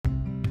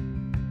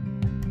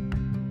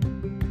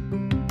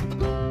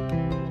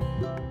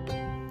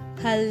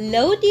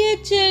Hello, dear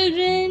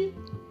children.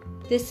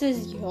 This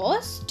is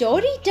your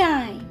story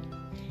time.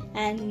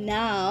 And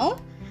now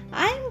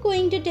I'm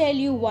going to tell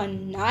you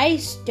one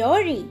nice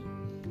story.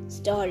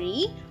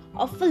 Story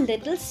of a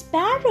little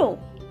sparrow.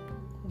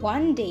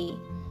 One day,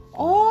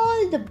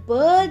 all the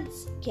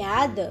birds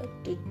gathered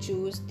to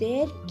choose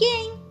their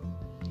king.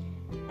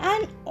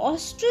 An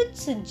ostrich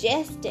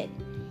suggested,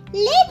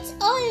 "Let's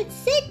all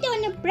sit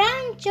on a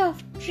branch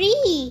of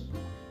tree.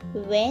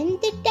 When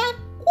the duck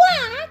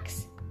quacks,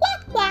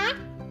 quack quack,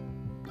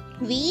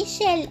 we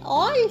shall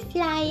all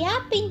fly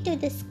up into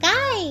the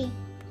sky,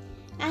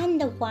 and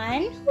the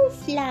one who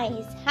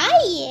flies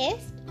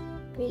highest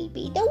will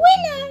be the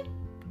winner."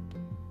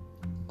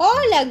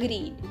 All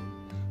agreed.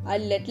 A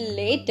little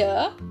later,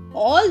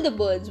 all the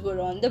birds were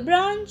on the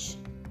branch.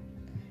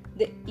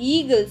 The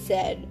eagle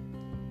said,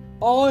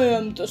 "I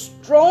am the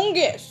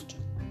strongest.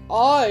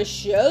 I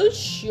shall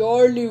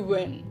surely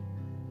win."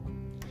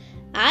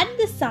 At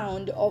the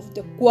sound of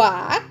the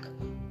quack,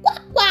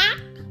 quack,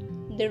 quack,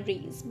 the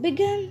race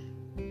began.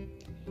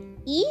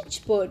 Each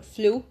bird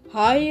flew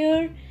higher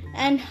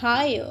and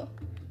higher,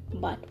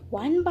 but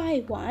one by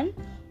one,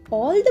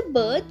 all the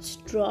birds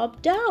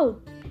dropped out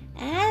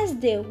as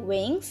their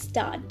wings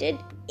started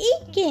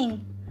aching.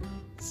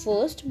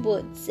 First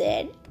bird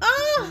said,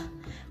 "Ah,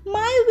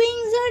 my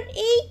wings are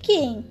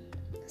aching."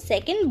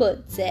 Second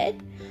bird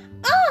said,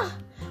 "Ah,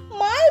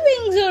 my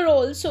wings are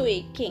also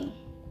aching."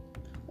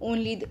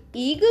 Only the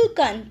eagle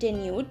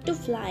continued to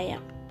fly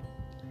up.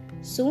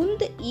 Soon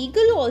the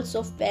eagle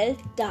also felt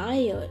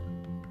tired,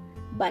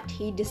 but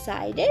he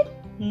decided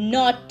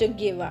not to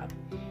give up,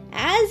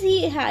 as he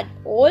had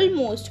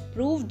almost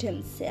proved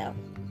himself.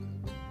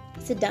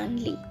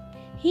 Suddenly,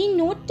 he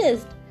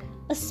noticed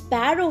a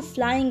sparrow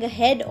flying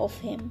ahead of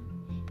him.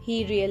 He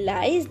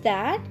realized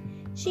that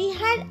she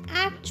had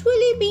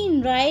actually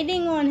been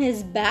riding on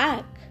his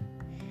back.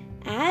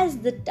 As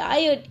the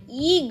tired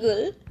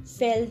eagle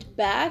fell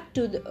back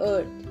to the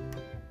earth,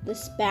 the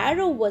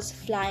sparrow was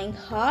flying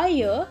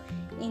higher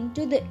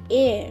into the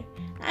air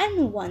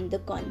and won the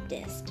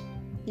contest.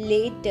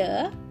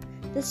 Later,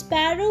 the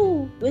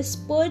sparrow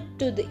whispered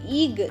to the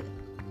eagle,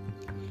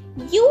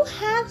 "You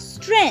have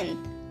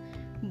strength,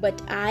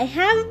 but I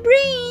have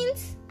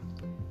brains."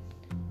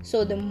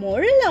 So the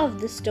moral of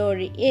the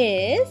story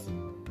is,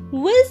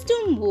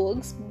 wisdom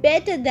works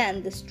better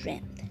than the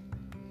strength.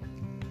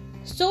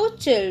 So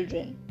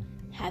children,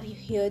 have you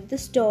heard the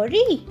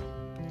story?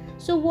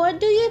 So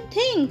what do you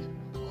think?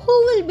 Who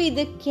will be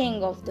the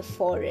king of the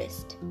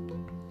forest?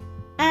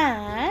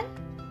 And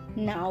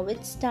now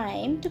it's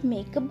time to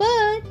make a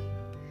bird.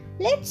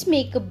 Let's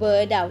make a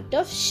bird out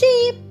of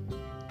shape.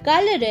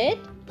 Color it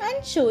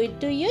and show it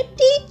to your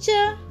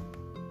teacher.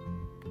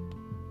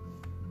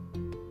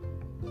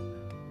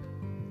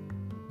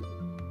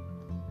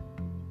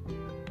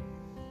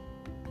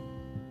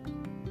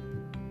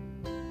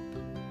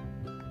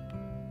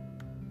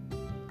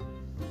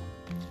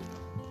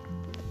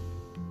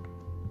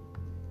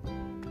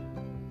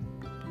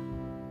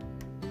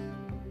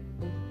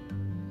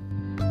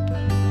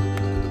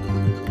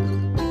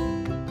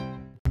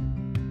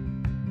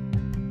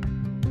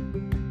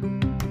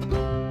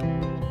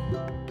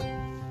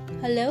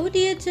 Hello,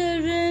 dear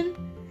children.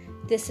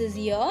 This is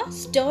your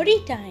story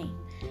time.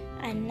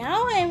 And now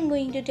I am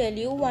going to tell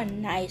you one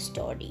nice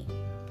story.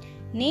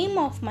 Name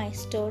of my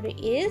story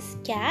is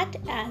Cat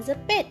as a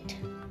Pet.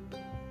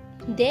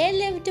 There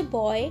lived a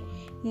boy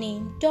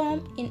named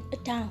Tom in a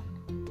town.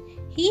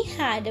 He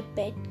had a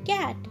pet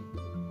cat.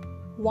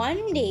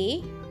 One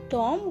day,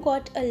 Tom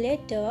got a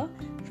letter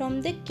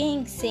from the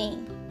king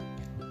saying,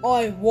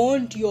 "I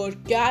want your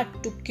cat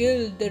to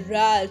kill the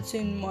rats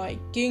in my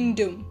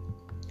kingdom.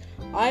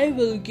 I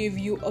will give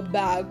you a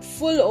bag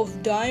full of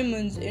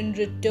diamonds in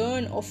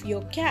return of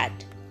your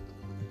cat."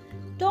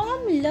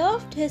 Tom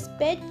loved his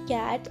pet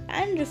cat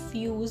and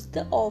refused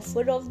the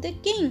offer of the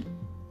king.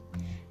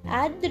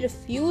 At the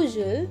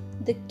refusal,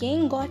 the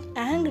king got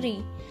angry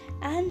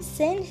and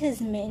sent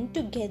his men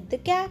to get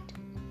the cat.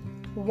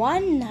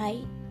 One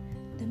night,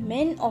 the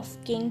men of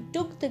king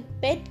took the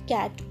pet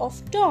cat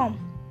of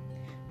Tom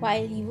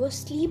while he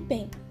was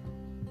sleeping.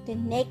 The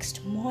next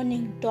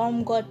morning,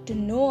 Tom got to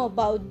know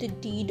about the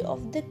deed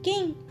of the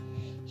king.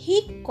 He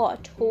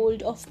caught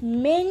hold of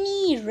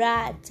many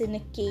rats in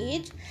a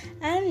cage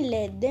and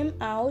let them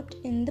out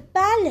in the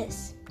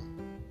palace.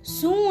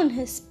 Soon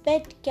his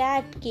pet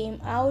cat came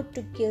out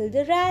to kill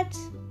the rats.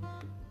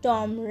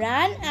 Tom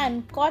ran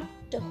and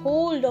caught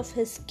hold of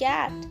his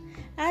cat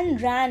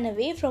and ran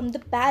away from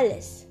the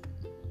palace.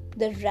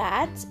 The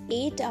rats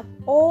ate up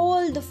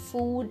all the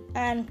food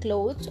and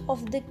clothes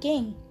of the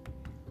king.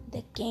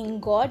 The king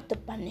got the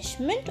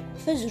punishment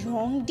of his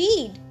wrong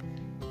deed.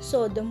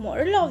 So the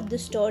moral of the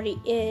story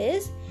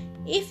is,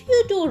 if you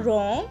do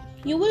wrong,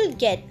 you will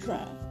get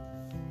wrong.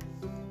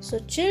 So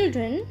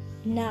children,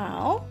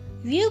 now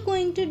we are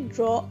going to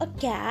draw a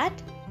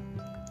cat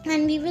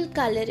and we will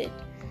color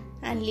it.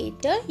 And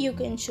later you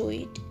can show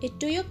it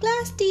to your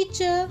class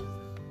teacher.